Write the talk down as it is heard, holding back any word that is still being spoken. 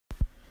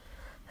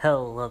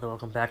Hello,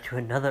 welcome back to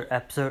another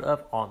episode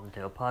of On the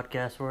Table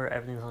Podcast, where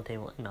everything's on the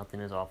table and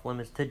nothing is off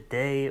limits.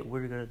 Today,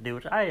 we're going to do,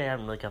 which I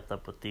haven't really kept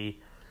up with the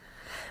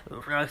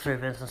Rockstar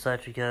events and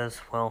such,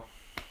 because, I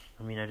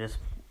just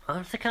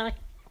honestly kind of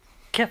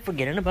kept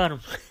forgetting about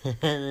them.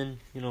 And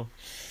then,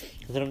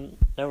 because I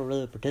never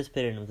really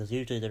participated in them, because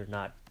usually they're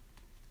not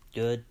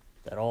good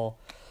at all.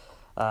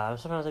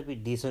 Sometimes they'd be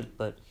decent,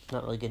 but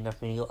not really good enough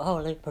for me to go,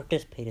 let me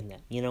participate in that,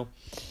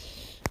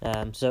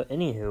 So,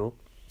 anywho,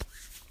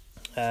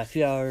 a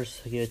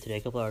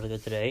couple hours ago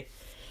today,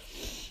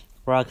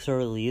 Rockstar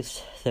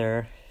released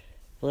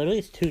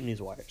released two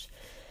newswires.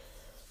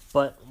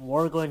 But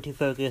we're going to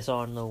focus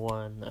on the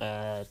one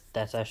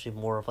that's actually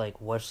more of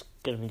like what's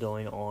going to be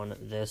going on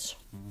this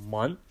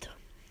month.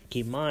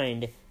 Keep in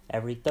mind,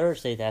 every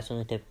Thursday, that's when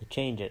they typically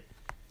change it.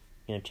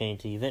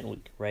 Change the event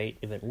week, right?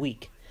 Event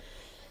week.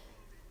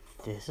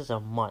 This is a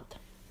month.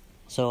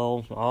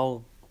 So,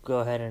 I'll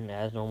go ahead and,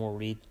 as normal,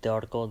 read the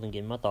article and then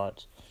give my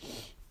thoughts.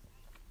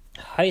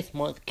 Heist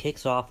Month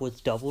kicks off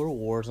with double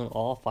rewards on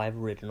all 5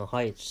 original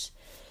heists.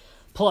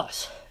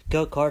 Plus,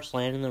 go-karts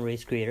land in the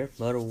race creator,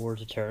 motor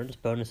rewards returns,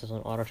 bonuses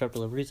on auto shop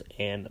deliveries,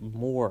 and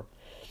more.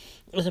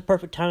 It's a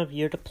perfect time of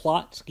year to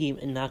plot, scheme,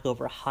 and knock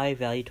over a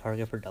high-value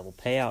target for double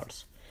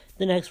payouts.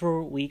 The next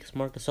 4 weeks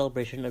mark the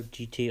celebration of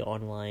GTA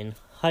Online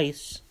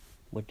heists,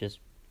 which is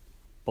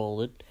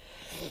bolded,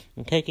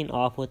 and kicking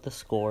off with the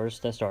scores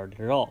that started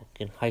it all.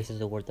 Again, heist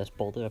is a word that's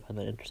bolded. I find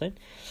that interesting.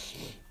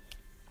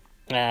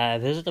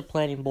 Visit the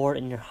planning board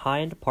in your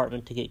high-end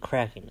department to get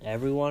cracking.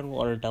 Everyone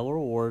will earn double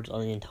rewards on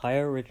the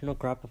entire original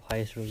crop of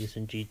heists released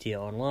in GTA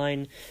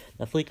Online,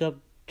 the Fleek Up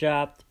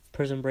Job,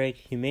 Prison Break,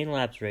 Humane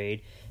Labs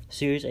Raid,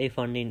 Series A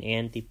funding,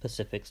 and the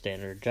Pacific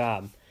Standard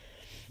Job.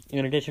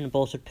 In addition to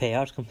bolstered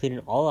payouts, completing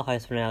all the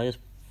heist finales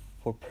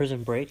for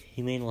Prison Break,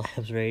 Humane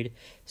Labs Raid,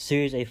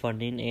 Series A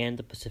funding, and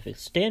the Pacific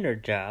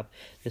Standard Job,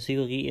 the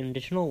will get an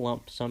additional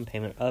lump sum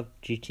payment of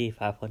GTA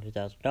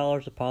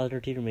 $500,000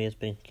 deposited to your Mayor's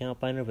bank account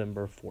by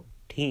November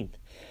 14th.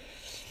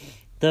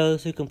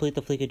 Those who complete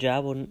the Fleeka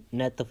job will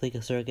net the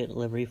Fleeka circuit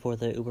delivery for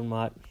the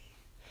Ubermot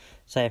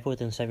cipher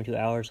within 72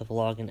 hours of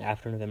login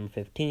after November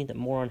 15th.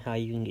 More on how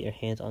you can get your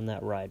hands on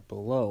that ride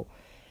below.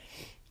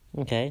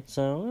 Okay,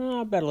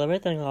 so I bet a little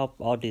bit. I think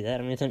I'll do that.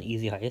 I mean, it's an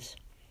easy heist.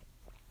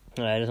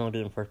 I just want to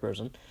do it in first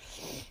person.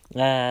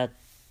 At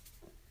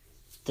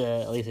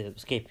least the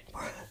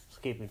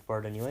escaping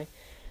part anyway.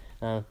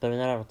 But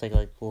that will take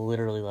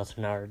literally less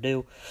than an hour to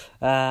do.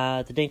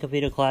 The Dinko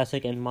Video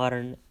Classic and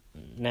Modern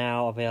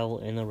now available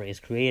in the Race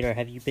Creator.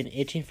 Have you been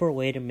itching for a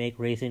way to make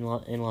racing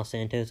in Los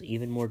Santos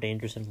even more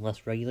dangerous and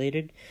less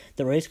regulated?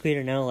 The Race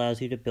Creator now allows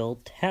you to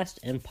build, test,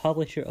 and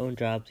publish your own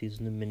jobs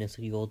using the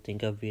minuscule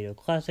Dinko Video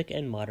Classic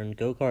and Modern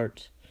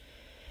go-karts.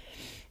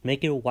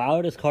 Make your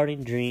wildest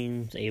karting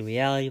dreams a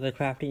reality by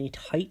crafting a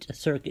tight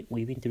circuit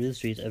weaving through the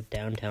streets of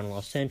downtown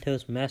Los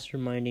Santos,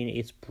 masterminding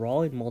a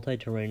sprawling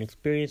multi-terrain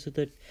experience with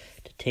the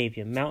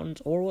Tatavia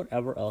Mountains, or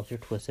whatever else your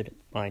twisted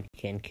mind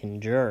can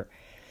conjure.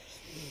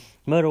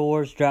 Motor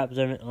Wars, Drop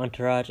Zone,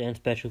 Entourage, and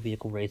Special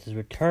Vehicle Races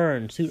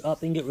return. Suit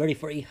up and get ready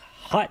for a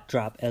hot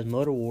drop as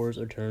Motor Wars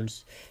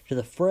returns to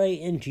the fray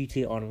in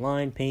GTA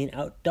Online, paying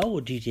out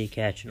double GTA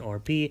cash and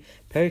RP,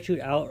 parachute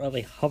out of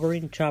a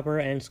hovering chopper,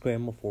 and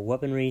scramble for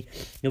weaponry.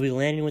 You'll be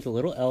landing with a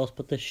little else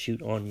but the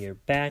chute on your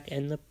back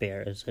and the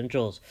bare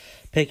essentials.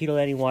 Pick your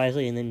landing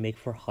wisely and then make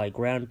for high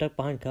ground, duck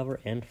behind cover,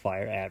 and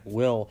fire at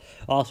will.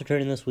 Also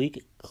turning this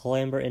week,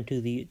 clamber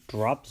into the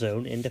drop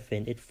zone and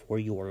defend it for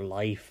your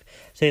life.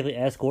 Safely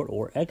escort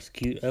or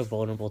execute a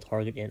vulnerable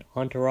target in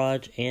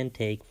Entourage and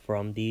take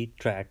from the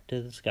track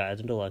to the skies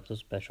and deluxe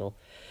special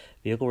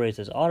vehicle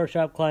races. Auto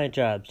shop client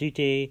jobs,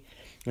 GTA,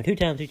 2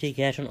 times GTA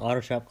cash on auto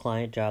shop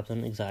client jobs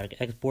and exotic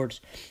exports.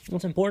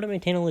 It's important to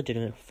maintain a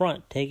legitimate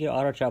front. Take your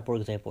auto shop, for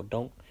example.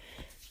 Don't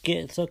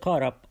get so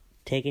caught up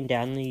taking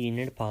down the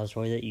Union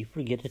Depository that you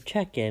forget to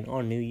check in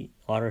on new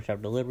auto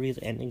shop deliveries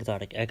and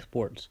exotic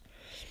exports.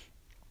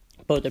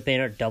 Both are paying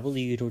out double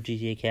the usual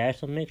GTA cash,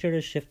 so make sure to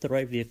shift the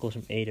right vehicles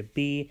from A to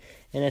B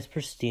in as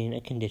pristine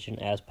a condition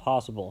as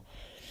possible.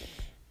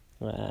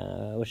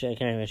 Which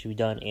can actually be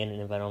done in an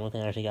environmental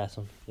thing. I actually got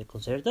some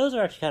vehicles there. Those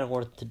are actually kind of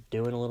worth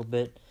doing a little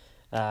bit.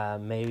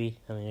 Maybe.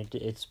 I mean, it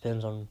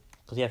depends on,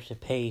 because you have to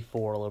pay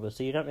for a little bit,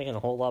 so you're not making a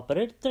whole lot, but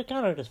they're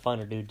kind of just fun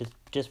to do,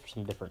 just for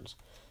some difference.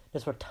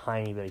 Just for a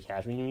tiny bit of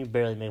cash. I mean, you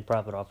barely make a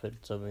profit off it,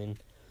 so I mean,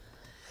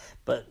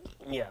 but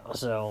yeah,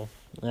 so,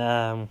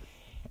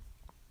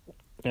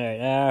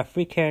 Alright,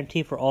 free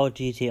guarantee for all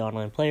GTA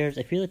Online players.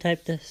 If you're the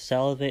type to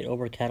salivate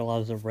over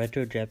catalogs of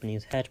retro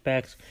Japanese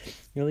hatchbacks,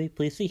 you'll be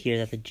pleased to hear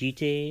that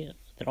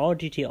all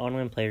GTA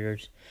Online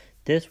players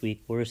this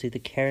week will receive the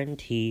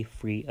guarantee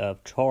free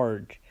of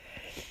charge.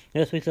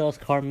 This week's LS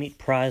Car Meet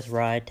prize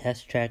ride,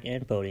 test track,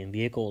 and podium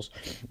vehicles.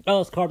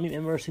 LS Car Meet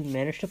members who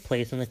manage to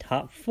place in the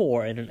top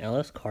 4 in an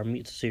LS Car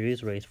Meet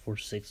series race for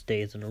 6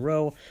 days in a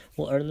row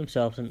will earn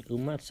themselves an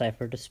Umat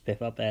cipher to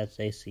spiff up as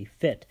they see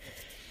fit.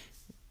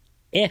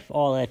 If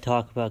all that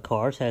talk about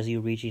cars has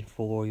you reaching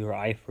for your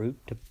iFruit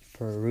to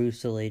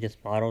peruse the latest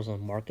models on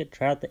the market,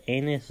 try out the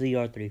Annis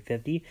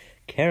ZR350,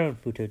 Karen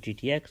Futo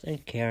GTX,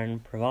 and Karen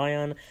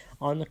Previon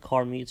on the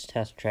Car Meets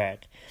test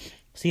track.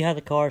 See how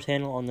the cars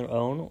handle on their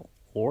own,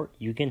 or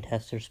you can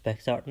test their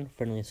specs out in a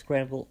friendly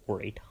scramble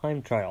or a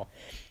time trial.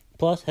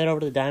 Plus, head over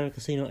to the Diamond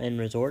Casino and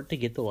Resort to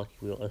give the lucky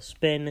wheel a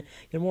spin.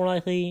 You're more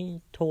likely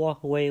to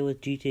walk away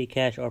with GTA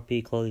Cash,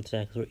 RP, clothing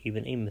snacks, or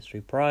even a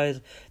mystery prize.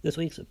 This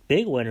week's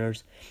big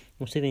winners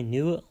receiving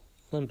new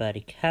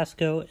Lombardi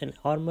Casco, an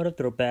automotive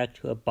throwback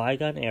to a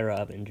bygone era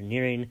of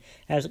engineering.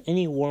 As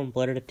any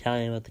warm-blooded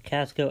Italian with the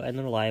Casco, and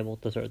they're liable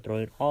to start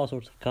throwing all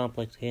sorts of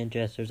complex hand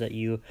gestures at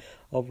you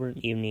over an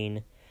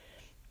evening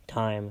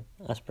time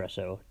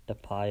espresso de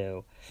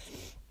paio.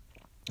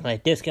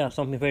 Discount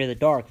Something Afraid of the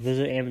Dark.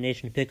 Visit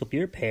Ammunition to pick up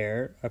a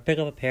pair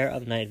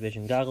of night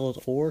vision goggles,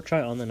 or try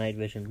on the night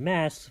vision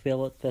masks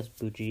available at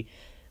Vespucci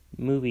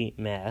Movie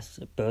Masks,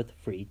 both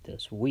free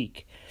this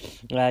week.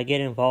 Get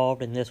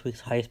involved in this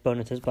week's heist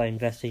bonuses by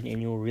investing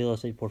in your real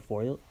estate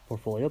portfolio.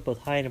 Both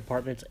high-end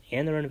apartments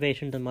and the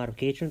renovations and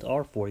modifications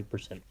are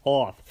 40%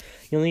 off.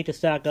 You'll need to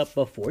stock up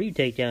before you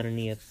take down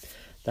any of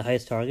the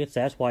highest targets.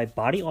 That's why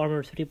body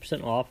armor is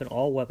 50% off, and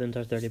all weapons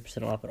are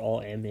 30% off at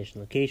all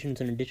ammunition locations,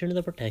 in addition to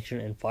the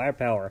protection and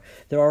firepower.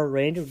 There are a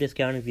range of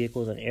discounted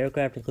vehicles and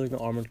aircraft, including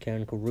the armored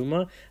Karen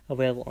Kuruma,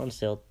 available on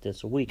sale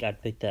this week.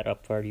 I'd pick that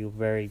up for you.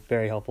 Very,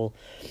 very helpful.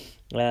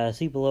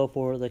 See below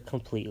for the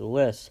complete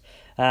list.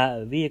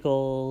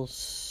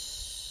 Vehicles.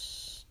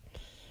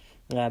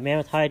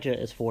 Mammoth Hydra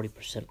is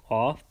 40%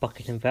 off.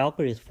 Buckingham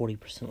Valkyrie is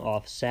 40%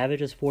 off.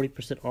 Savage is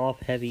 40% off.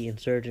 Heavy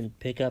Insurgent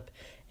Pickup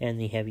and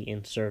the Heavy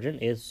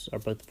Insurgent are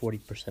both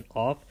 40%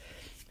 off.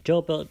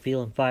 Joe Built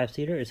Velan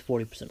 5-seater is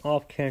 40%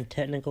 off. Karen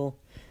Technical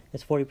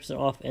is 40%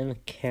 off.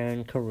 And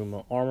Karen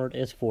Kuruma Armored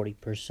is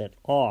 40%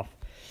 off.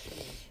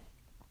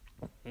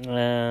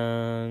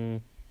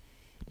 Alright.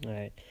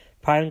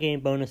 Prime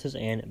game bonuses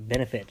and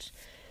benefits.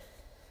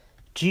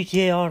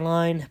 GTA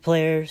Online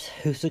players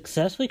who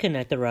successfully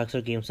connect the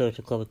Rockstar Games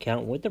Social Club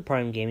account with their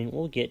Prime Gaming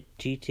will get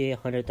GTA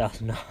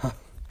 $100,000.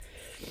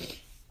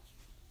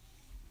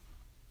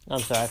 I'm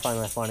sorry, I find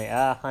that funny.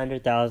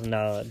 $100,000.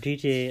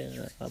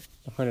 GTA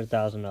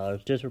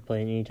 $100,000 just for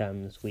playing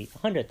anytime this week.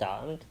 $100,000.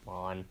 I mean, come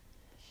on.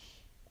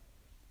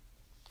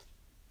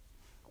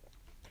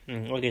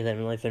 Okay,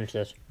 then let me finish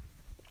this.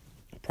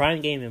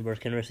 Prime Game members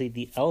can receive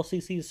the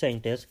LCC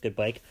Sanctus, good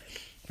bike,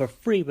 for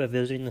free by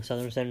visiting the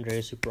Southern San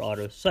Andreas Super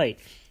Auto site.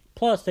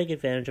 Plus, take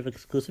advantage of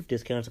exclusive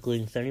discounts,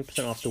 including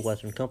 70% off the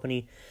Western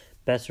Company,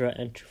 Bessera,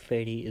 and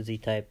Trifady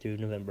Z-Type through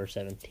November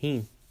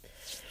 17th.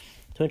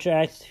 To ensure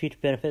access to future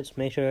benefits,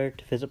 make sure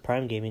to visit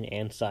Prime Gaming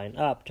and sign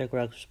up. Check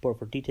Rockstar Support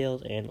for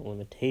details and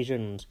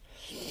limitations.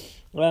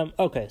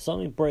 Okay, so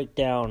let me break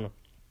down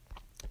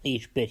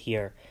each bit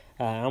here.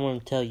 I'm going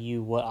to tell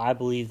you what I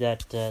believe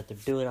that they're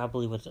doing. I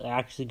believe what's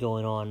actually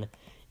going on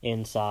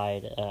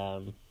inside,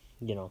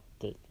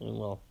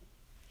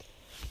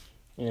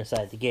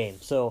 inside the game.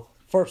 So,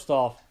 first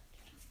off,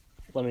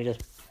 let me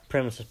just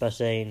premise this by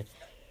saying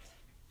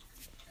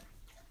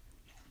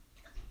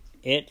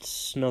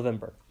it's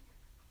November,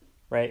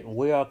 right?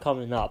 We are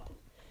coming up.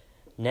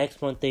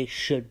 Next month they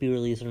should be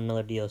releasing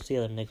another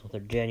DLC. Next month or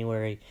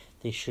January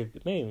they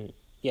should be,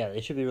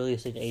 they should be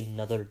releasing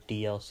another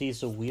DLC.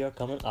 So we are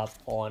coming up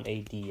on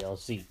a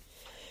DLC.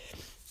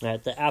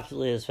 That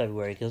absolutely is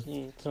February, because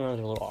sometimes they're a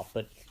little off,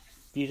 but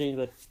usually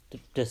about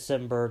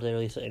December they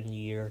release an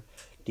end-year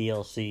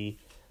DLC.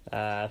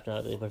 If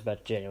not, they push back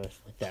to January,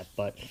 something like that.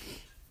 But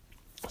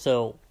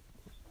so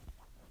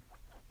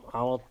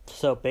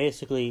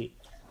basically,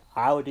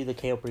 I would do the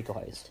KO Perico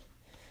heist.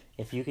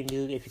 If you can't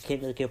do the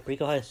KO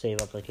Perico heist,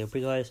 save up for the KO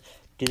Perico heist.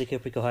 Do the KO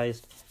Perico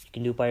heist. You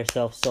can do it by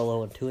yourself,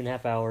 solo, in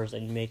 2.5 hours,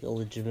 and you make a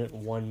legitimate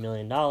 $1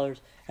 million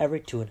every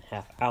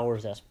 2.5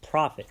 hours. That's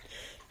profit.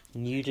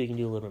 Usually you can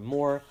do a little bit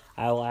more.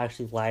 I will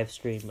actually live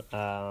stream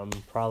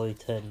probably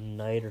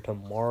tonight or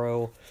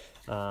tomorrow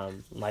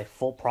my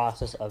full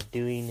process of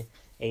doing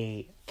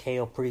a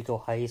KO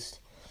Perico heist.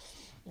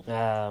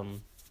 But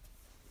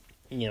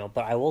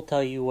I will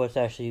tell you what's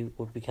actually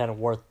would be kind of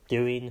worth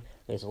doing.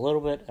 There's a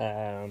little bit.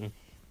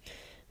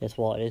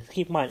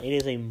 Keep in mind, it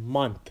is a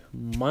month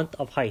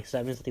of heists.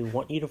 That means that they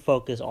want you to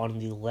focus on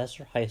the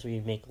lesser heists where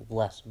you make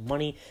less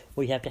money,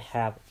 where you have to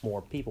have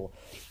more people.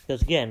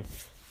 Because again,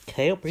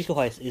 KO Perico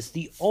heist is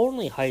the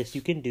only heist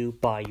you can do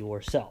by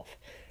yourself.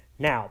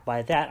 Now,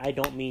 by that, I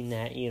don't mean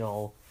that,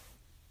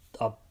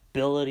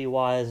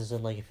 ability-wise, as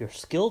in, if you're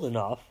skilled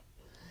enough.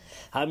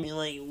 I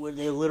mean, where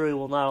they literally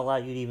will not allow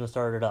you to even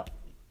start it up.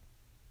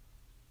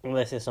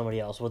 Unless it's somebody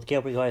else. With the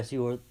KO Perico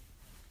heist,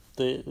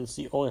 it's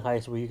the only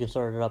heist where you can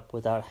start it up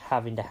without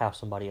having to have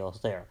somebody else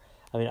there.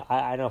 I mean,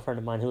 I know a friend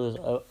of mine who is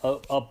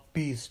a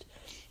beast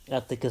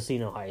at the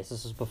casino heist.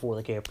 This is before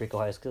the KO Perico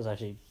heist, because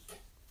actually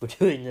we're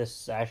doing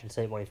this, I should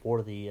say, money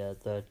for the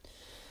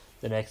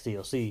next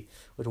DLC,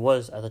 which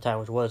was a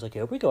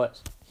KO Perico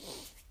heist.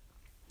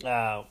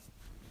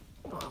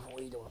 What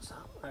are you doing, Sam?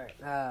 Alright,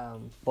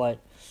 but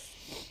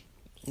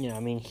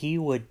I mean, he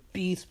would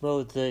beast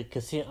mode the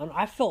casino. And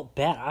I felt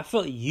bad. I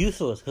felt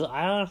useless because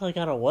I honestly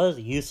kind of was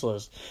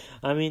useless.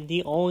 I mean,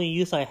 the only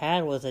use I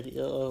had was that it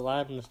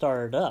allowed him to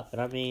start it up.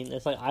 And I mean,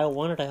 it's like I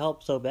wanted to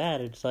help so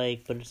bad.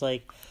 But it's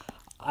like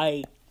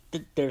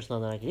there's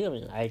nothing I can do. I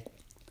mean,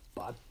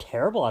 I'm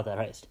terrible at that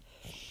heist.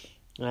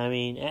 I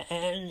mean,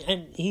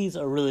 and he's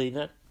a really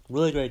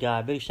great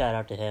guy. Big shout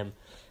out to him.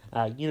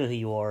 You know who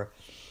you are.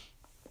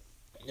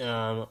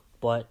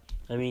 But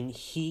I mean,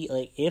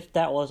 if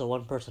that was a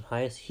one-person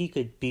heist, he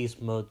could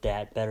beast mode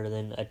that better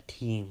than a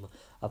team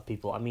of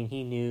people. I mean,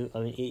 he knew. I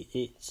mean,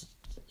 it's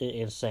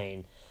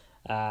insane.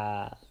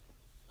 I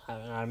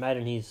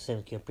imagine he's the same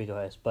with Caprico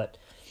heist, but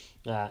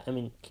I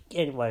mean,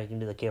 anybody can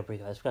do the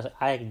Caprico heist because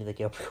I can do the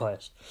Caprico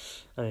heist.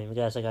 I mean,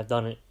 because I've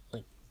done it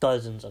like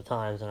dozens of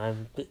times, and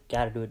I've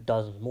got to do it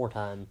dozens more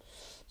times.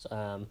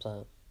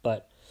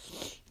 But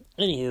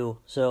anywho,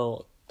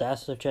 so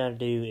that's what they're trying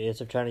to do, is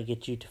they're trying to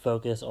get you to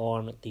focus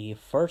on the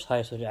first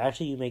heist, which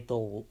actually you make the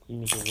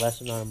less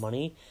amount of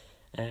money,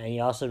 and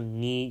you also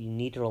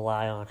need to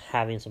rely on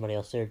having somebody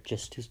else there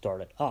just to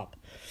start it up.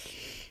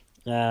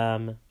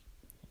 Let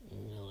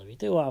me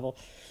do waffle.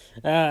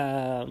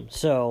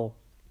 So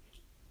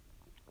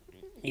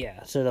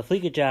the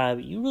Fleeca job,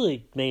 you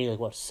really made like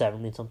what,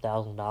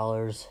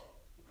 $70,000,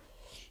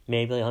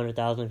 maybe like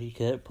 $100,000 if you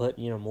could put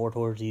more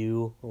towards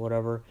you or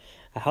whatever.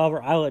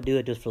 However, I would do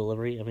it just for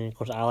delivery. I mean, of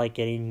course, I like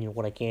getting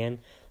what I can,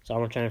 so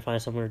I'm gonna try and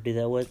find someone to do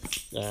that with.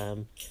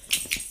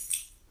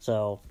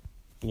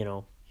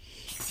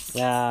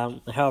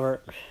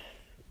 However,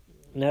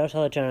 notice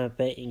how they're trying to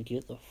bet and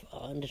get the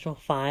additional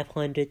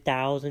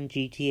 500,000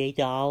 GTA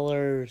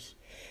dollars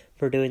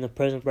for doing the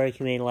Prison Break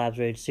Humane Labs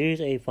Raid Series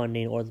A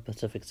funding or the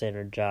Pacific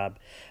Standard job.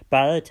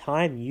 By the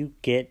time you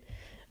get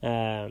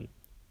the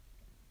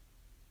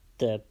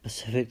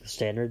Pacific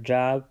Standard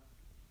job,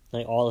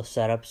 like all the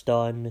setups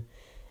done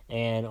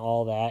and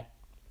all that,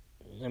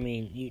 I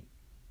mean,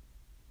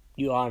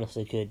 you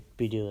honestly could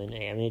be doing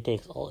A. I mean, it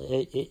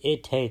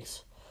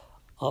takes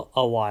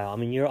a while. I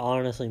mean, you're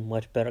honestly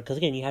much better because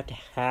again, you have to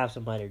have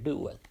somebody to do it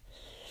with.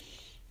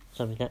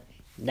 So I mean,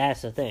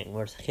 that's the thing.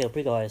 Whereas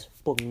Caprico is,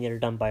 boom, you can get it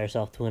done by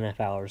yourself 2.5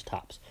 hours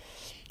tops.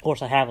 Of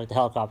course, I have like the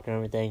helicopter and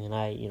everything, and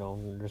I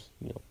there's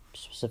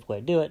specific way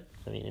to do it.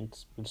 I mean,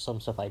 it's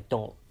some stuff I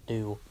don't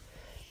do.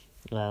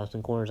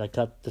 Some corners I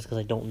cut just because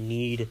I don't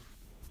need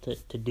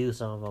to do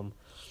some of them.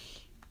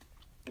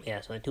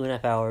 Yeah, so in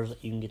 2.5 hours,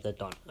 you can get that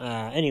done.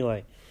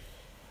 Anyway,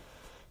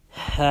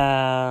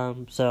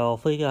 so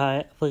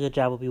Fleeca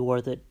job will be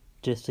worth it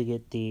just to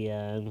get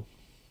the,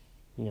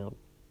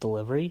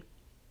 delivery.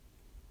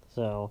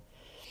 So,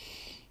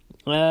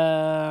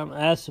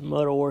 as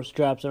Motor Wars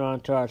drops are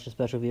on charge to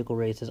special vehicle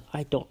races,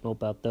 I don't know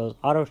about those.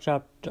 Auto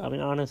Shop, I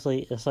mean,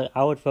 honestly, it's like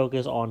I would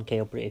focus on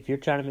Caprico. If you're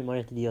trying to make money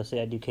with the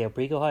DLC, I do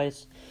Caprico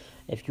heists.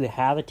 If you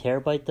have a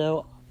terabyte,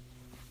 though,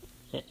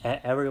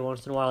 every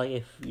once in a while, like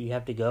if you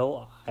have to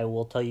go, I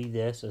will tell you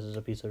this is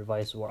a piece of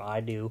advice where I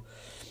do,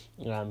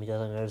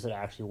 because I notice it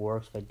actually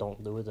works. If I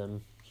don't do it,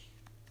 then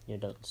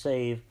it doesn't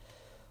save.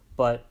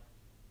 But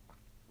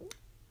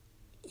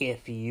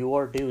if you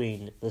are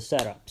doing the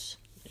setups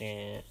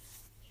and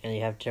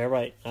you have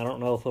terabyte, I don't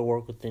know if it'll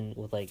work with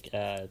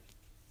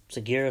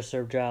Segura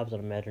serve jobs. I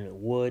imagine it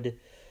would,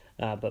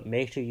 but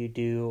make sure you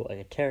do like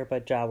a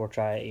terabyte job or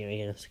try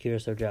a Segura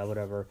serve job,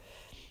 whatever,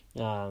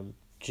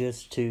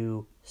 just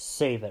to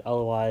save it.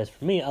 Otherwise,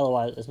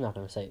 it's not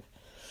going to save.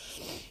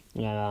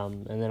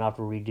 And then I have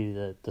to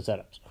redo the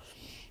setups.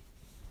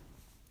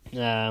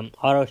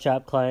 Auto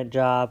shop client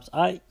jobs,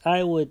 I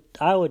would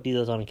do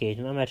those on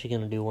occasion. I'm actually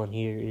going to do one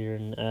here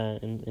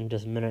in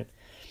just a minute.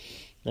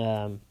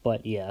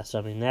 But yes,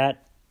 I mean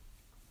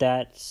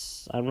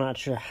that's I'm not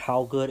sure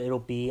how good it'll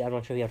be. I'm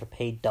not sure if you have to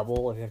pay double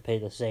or if you have to pay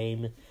the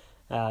same,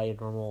 your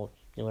normal,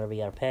 whatever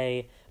you got to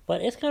pay.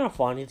 But it's kind of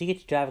fun. You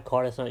get to drive a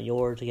car that's not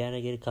yours. You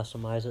gotta get to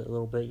customize it a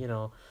little bit.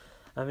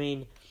 I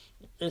mean,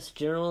 it's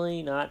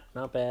generally not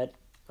bad.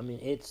 I mean,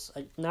 it's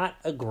not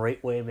a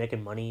great way of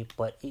making money,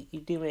 but you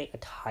do make a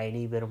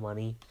tiny bit of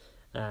money.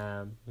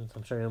 I'm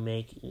sure you'll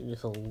make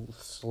just a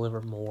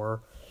sliver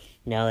more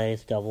now that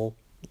it's double.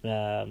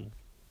 And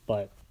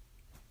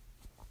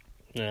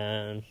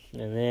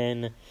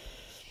then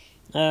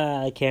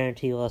I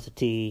guarantee lots of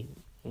tea,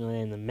 and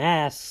then the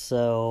masks.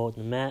 So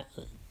the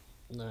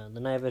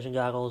night vision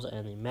goggles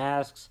and the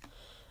masks.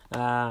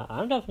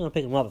 I'm definitely going to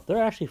pick them up. If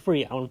they're actually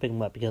free, I want to pick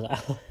them up because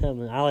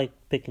I like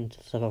picking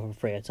stuff up for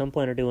free. At some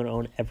point, I do want to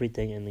own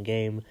everything in the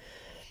game,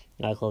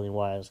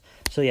 clothing-wise.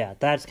 So yeah,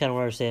 that's kind of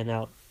where I stand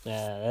now.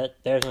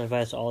 There's my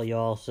advice to all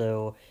y'all.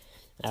 So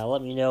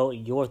let me know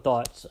your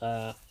thoughts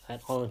at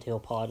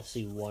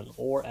OnTailPod.C1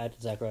 or at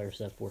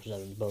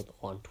ZachRider747, both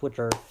on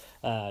Twitter.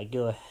 Or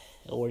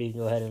you can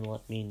go ahead and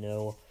let me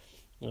know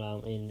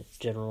in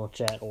general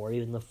chat or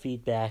even the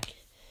feedback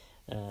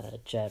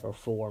chat or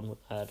forum,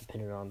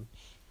 depending on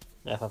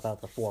if I found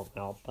the forum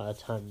out by the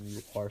time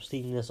you are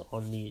seeing this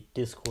on the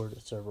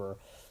Discord server.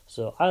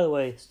 So either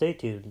way, stay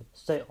tuned,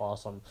 stay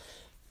awesome.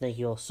 Thank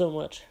you all so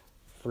much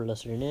for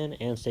listening in,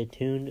 and stay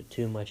tuned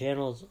to my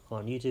channels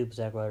on YouTube,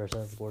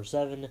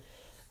 ZachRider747,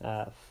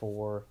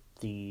 for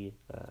the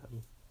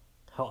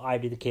how I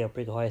do the KO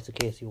Preco heist, in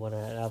case you want to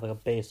have like a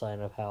baseline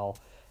of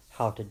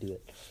how to do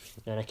it.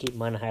 And I keep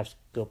mine, I have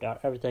scoped out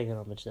everything, and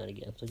I'll mention that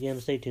again. So again,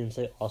 stay tuned,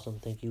 stay awesome.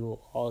 Thank you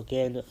all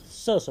again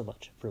so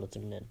much for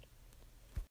listening in.